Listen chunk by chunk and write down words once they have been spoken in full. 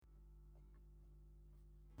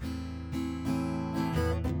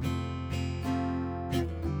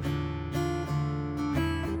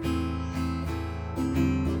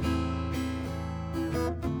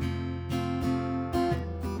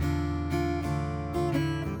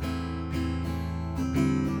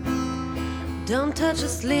Don't touch the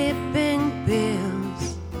sleeping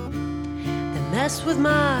pills, they mess with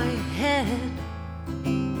my head.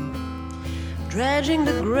 Dredging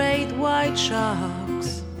the great white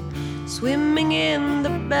sharks, swimming in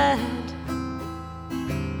the bed.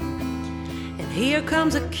 And here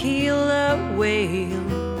comes a killer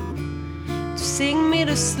whale to sing me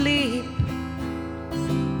to sleep,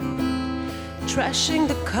 trashing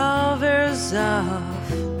the covers off.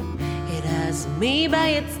 It has me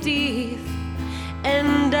by its teeth,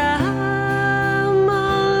 and my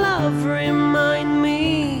love, remind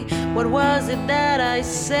me, what was it that I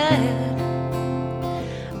said?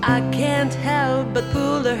 I can't help but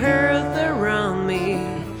pull the earth around me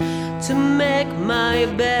to make my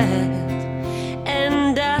bed.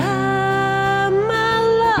 And my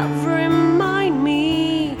love, remind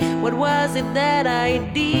me, what was it that I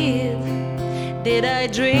did? Did I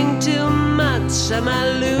drink too much? Am I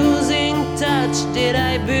losing touch? Did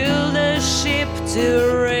I build a ship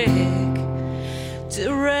to wreck?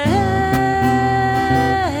 To wreck?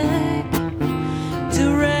 To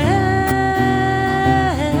wreck?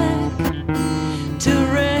 To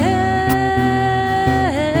wreck?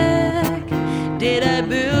 Did I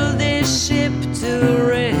build this ship to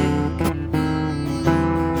wreck?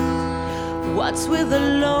 What's with a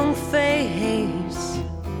long face?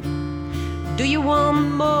 Do you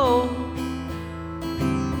want more?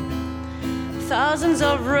 Thousands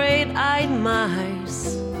of red-eyed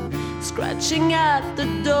mice scratching at the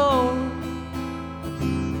door.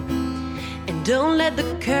 And don't let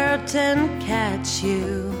the curtain catch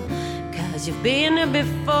you, 'cause you've been here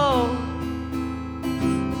before.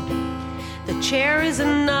 The chair is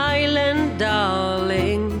an island,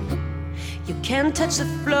 darling, you can't touch the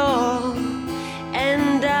floor.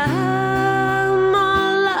 And my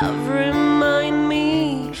love, remind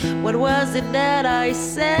me, what was it that I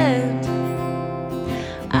said?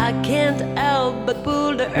 I can't help but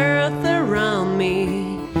pull the earth around me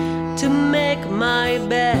to make my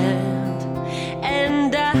bed.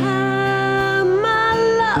 And my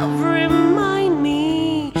love, remind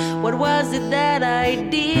me, what was it that I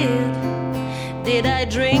did? Did I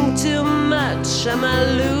drink too much? Am I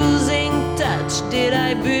losing touch? Did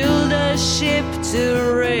I build a ship to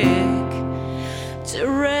wreck? To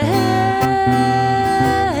wreck?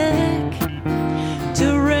 To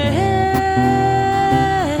wreck?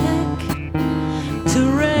 To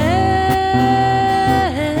wreck?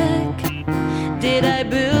 Did I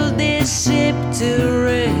build this ship to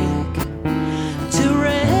wreck? To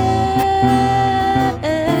wreck?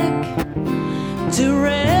 To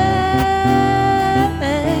wreck?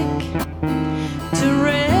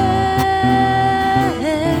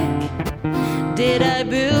 Did I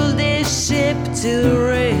build this ship to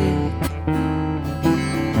wreck?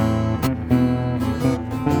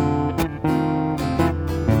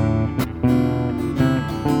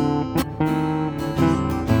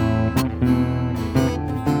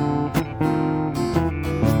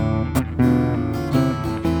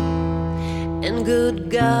 And good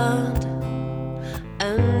God,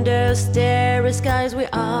 under starry skies we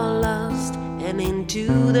all lost, and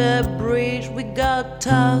into the bridge we got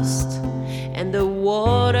tossed. And the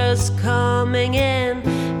water's coming in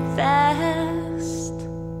fast.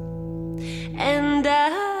 And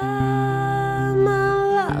my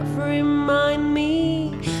love, remind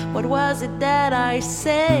me, what was it that I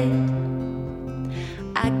said?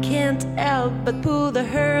 I can't help but pull the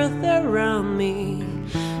earth around me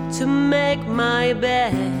to make my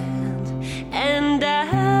bed. And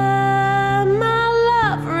my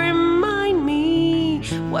love, remind me,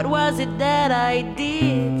 what was it that I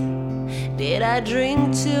did? Did I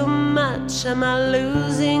drink too much? Am I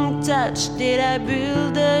losing touch? Did I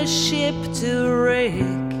build a ship to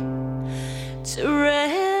wreck? To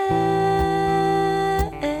wreck?